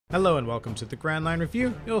Hello and welcome to the Grand Line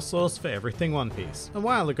Review, your source for everything One Piece. A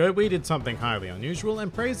while ago we did something highly unusual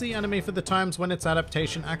and praised the anime for the times when its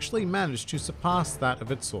adaptation actually managed to surpass that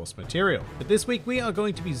of its source material. But this week we are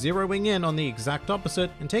going to be zeroing in on the exact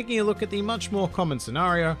opposite and taking a look at the much more common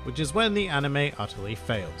scenario, which is when the anime utterly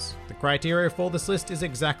fails. The criteria for this list is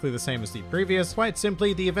exactly the same as the previous. Quite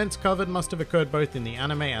simply, the events covered must have occurred both in the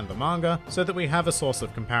anime and the manga, so that we have a source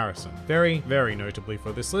of comparison. Very notably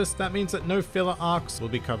for this list, that means that no filler arcs will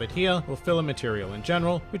be covered here, or filler material in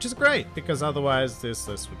general, which is great, because otherwise this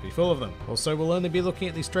list would be full of them. Also, we'll only be looking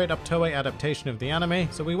at the straight up Toei adaptation of the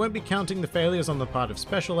anime, so we won't be counting the failures on the part of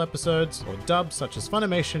special episodes, or dubs such as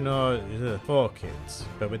Funimation or for kids.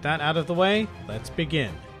 But with that out of the way, let's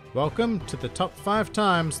begin. Welcome to the top 5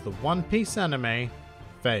 times the One Piece anime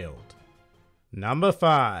failed. Number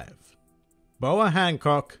 5. Boa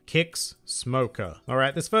Hancock kicks Smoker.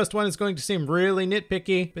 Alright, this first one is going to seem really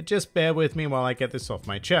nitpicky, but just bear with me while I get this off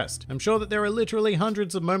my chest. I'm sure that there are literally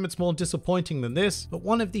hundreds of moments more disappointing than this, but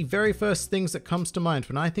one of the very first things that comes to mind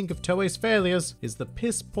when I think of Toei's failures is the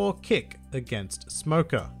piss poor kick against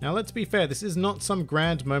Smoker. Now let's be fair, this is not some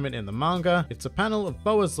grand moment in the manga, it's a panel of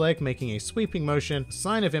Boa's leg making a sweeping motion, a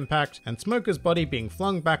sign of impact, and Smoker's body being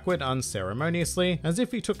flung backward unceremoniously, as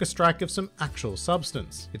if he took a strike of some actual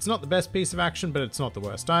substance. It's not the best piece of action, but it's not the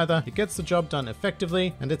worst either. It gets the job done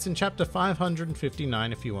effectively, and it's in chapter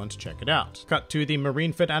 559 if you want to check it out. Cut to the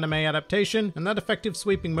Marineford anime adaptation, and that effective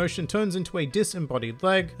sweeping motion turns into a disembodied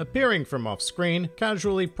leg, appearing from off screen,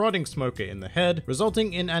 casually prodding Smoker in the head,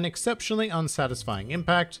 resulting in an exceptionally unsatisfying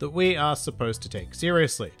impact that we are supposed to take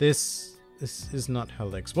seriously. This is not how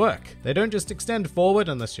legs work. They don't just extend forward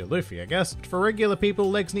unless you're Luffy, I guess. But for regular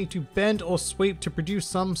people, legs need to bend or sweep to produce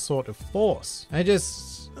some sort of force.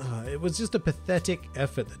 It was just a pathetic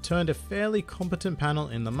effort that turned a fairly competent panel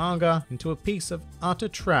in the manga into a piece of utter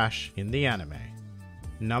trash in the anime.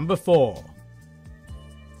 Number 4.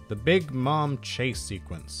 The Big Mom chase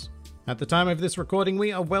sequence. At the time of this recording,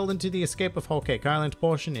 we are well into the escape of Whole Cake Island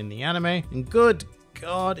portion in the anime, and good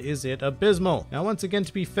God, is it abysmal. Now once again,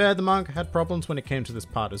 to be fair, the manga had problems when it came to this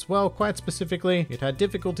part as well. Quite specifically, it had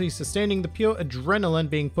difficulty sustaining the pure adrenaline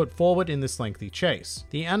being put forward in this lengthy chase.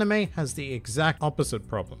 The anime has the exact opposite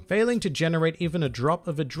problem, failing to generate even a drop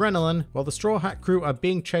of adrenaline while the Straw Hat crew are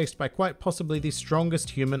being chased by quite possibly the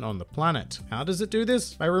strongest human on the planet. How does it do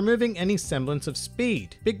this? By removing any semblance of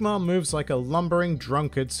speed. Big Mom moves like a lumbering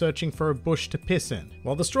drunkard searching for a bush to piss in,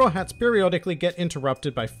 while the Straw Hats periodically get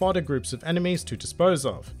interrupted by fodder groups of enemies to dispose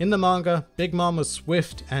of. In the manga, Big Mom was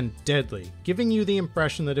swift and deadly, giving you the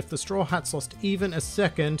impression that if the Straw Hats lost even a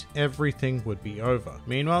second, everything would be over.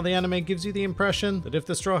 Meanwhile, the anime gives you the impression that if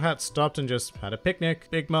the Straw Hats stopped and just had a picnic,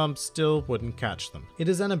 Big Mom still wouldn't catch them. It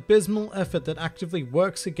is an abysmal effort that actively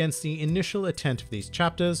works against the initial intent of these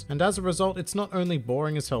chapters, and as a result, it's not only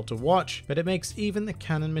boring as hell to watch, but it makes even the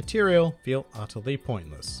canon material feel utterly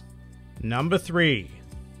pointless. Number 3.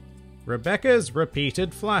 Rebecca's repeated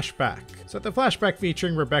flashback. So the flashback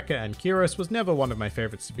featuring Rebecca and Kyros was never one of my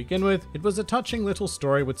favorites to begin with. It was a touching little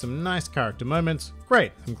story with some nice character moments.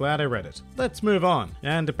 Great, I'm glad I read it. Let's move on.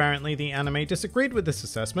 And apparently the anime disagreed with this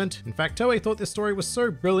assessment. In fact, Toei thought this story was so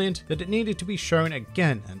brilliant that it needed to be shown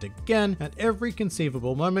again and again at every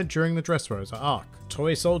conceivable moment during the Dressrosa arc.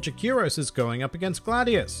 Toy Soldier Kyros is going up against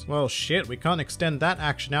Gladius. Well shit, we can't extend that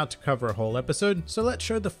action out to cover a whole episode, so let's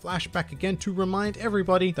show the flashback again to remind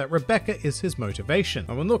everybody that Rebecca is his motivation.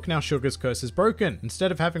 Oh, and look, now Sugar's curse is broken. Instead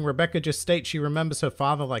of having Rebecca just state she remembers her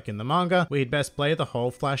father like in the manga, we'd best play the whole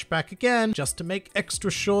flashback again, just to make extra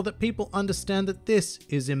sure that people understand that this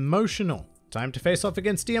is emotional. Time to face off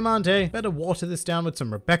against Diamante. Better water this down with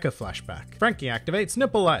some Rebecca flashback. Frankie activates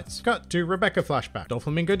nipple lights. Cut to Rebecca flashback.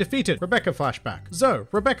 Doflamingo defeated. Rebecca flashback. Zoe,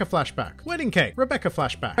 Rebecca flashback. Wedding cake. Rebecca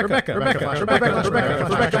flashback.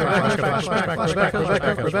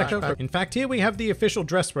 Rebecca. In fact, here we have the official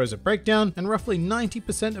Dressrosa breakdown, and roughly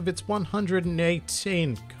 90% of its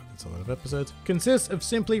 118. A lot of episodes, consists of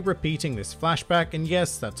simply repeating this flashback, and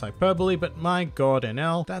yes, that's hyperbole, but my god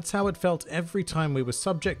NL, that's how it felt every time we were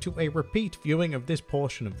subject to a repeat viewing of this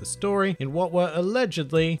portion of the story in what were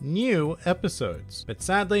allegedly new episodes. But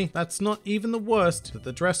sadly, that's not even the worst that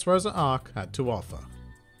the Dressrosa arc had to offer.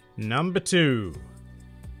 Number 2.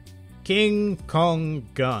 King Kong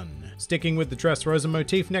Gun. Sticking with the Dressrosa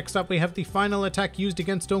motif, next up we have the final attack used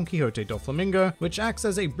against Don Quixote Doflamingo, which acts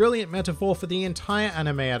as a brilliant metaphor for the entire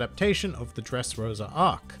anime adaptation of the Dressrosa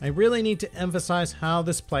arc. I really need to emphasize how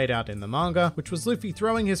this played out in the manga, which was Luffy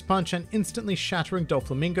throwing his punch and instantly shattering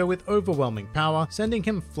Doflamingo with overwhelming power, sending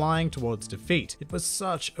him flying towards defeat. It was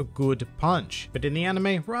such a good punch. But in the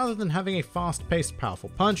anime, rather than having a fast-paced powerful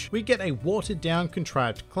punch, we get a watered-down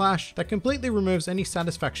contrived clash that completely removes any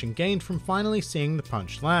satisfaction gained from finally seeing the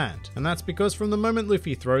punch land. And that's because from the moment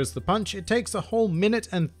Luffy throws the punch, it takes a whole minute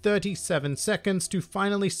and 37 seconds to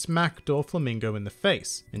finally smack Doflamingo in the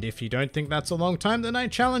face. And if you don't think that's a long time, then I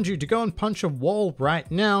challenge you to go and punch a wall right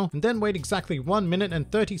now, and then wait exactly 1 minute and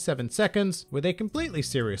 37 seconds with a completely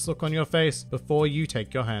serious look on your face before you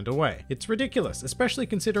take your hand away. It's ridiculous, especially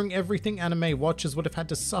considering everything anime watchers would have had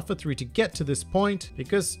to suffer through to get to this point,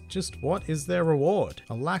 because just what is their reward?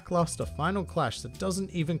 A lackluster final clash that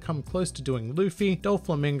doesn't even come close to doing Luffy,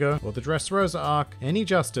 Doflamingo, or the Dressrosa arc any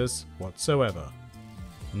justice whatsoever.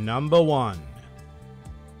 Number 1.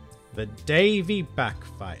 The Davy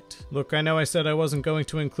Backfight. Look, I know I said I wasn't going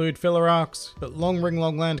to include filler arcs, but Long Ring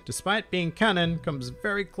Long Land, despite being canon, comes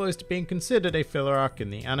very close to being considered a filler arc in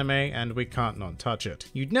the anime, and we can't not touch it.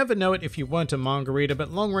 You'd never know it if you weren't a manga reader,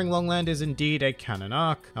 but Long Ring Long Land is indeed a canon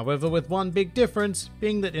arc, however with one big difference,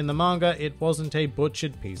 being that in the manga it wasn't a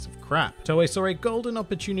butchered piece of crap. Toei saw a golden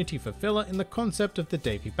opportunity for filler in the concept of the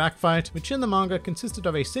Davy Backfight, which in the manga consisted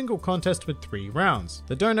of a single contest with 3 rounds: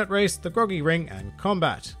 the donut race, the groggy ring, and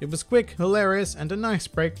combat. It was quick, hilarious, and a nice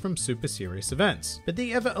break from super serious events. But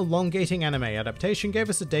the ever elongating anime adaptation gave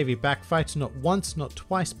us a Davy Backfight not once, not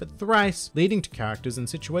twice, but thrice, leading to characters and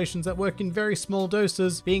situations that work in very small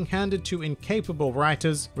doses being handed to incapable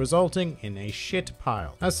writers, resulting in a shit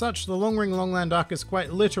pile. As such, the Long Ring Long Land arc is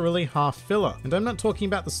quite literally half filler, and I'm not talking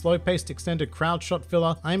about the slow-paced extended crowd shot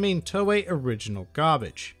filler, I mean Toei original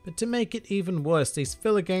garbage. But to make it even worse, these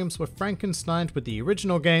filler games were Frankensteined with the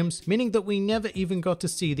original games, meaning that we never even got to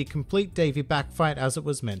see the complete Davy Backfight as it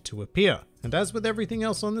was meant to appear. And as with everything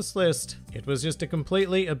else on this list, it was just a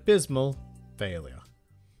completely abysmal failure.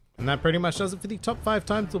 And that pretty much does it for the top 5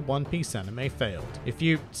 times the One Piece anime failed. If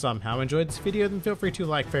you somehow enjoyed this video, then feel free to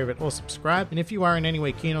like, favorite, or subscribe. And if you are in any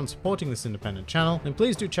way keen on supporting this independent channel, then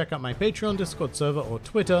please do check out my Patreon, Discord server, or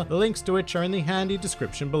Twitter, the links to which are in the handy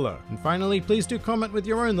description below. And finally, please do comment with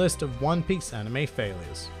your own list of One Piece anime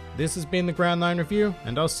failures. This has been the Grand Line Review,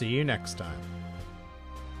 and I'll see you next time.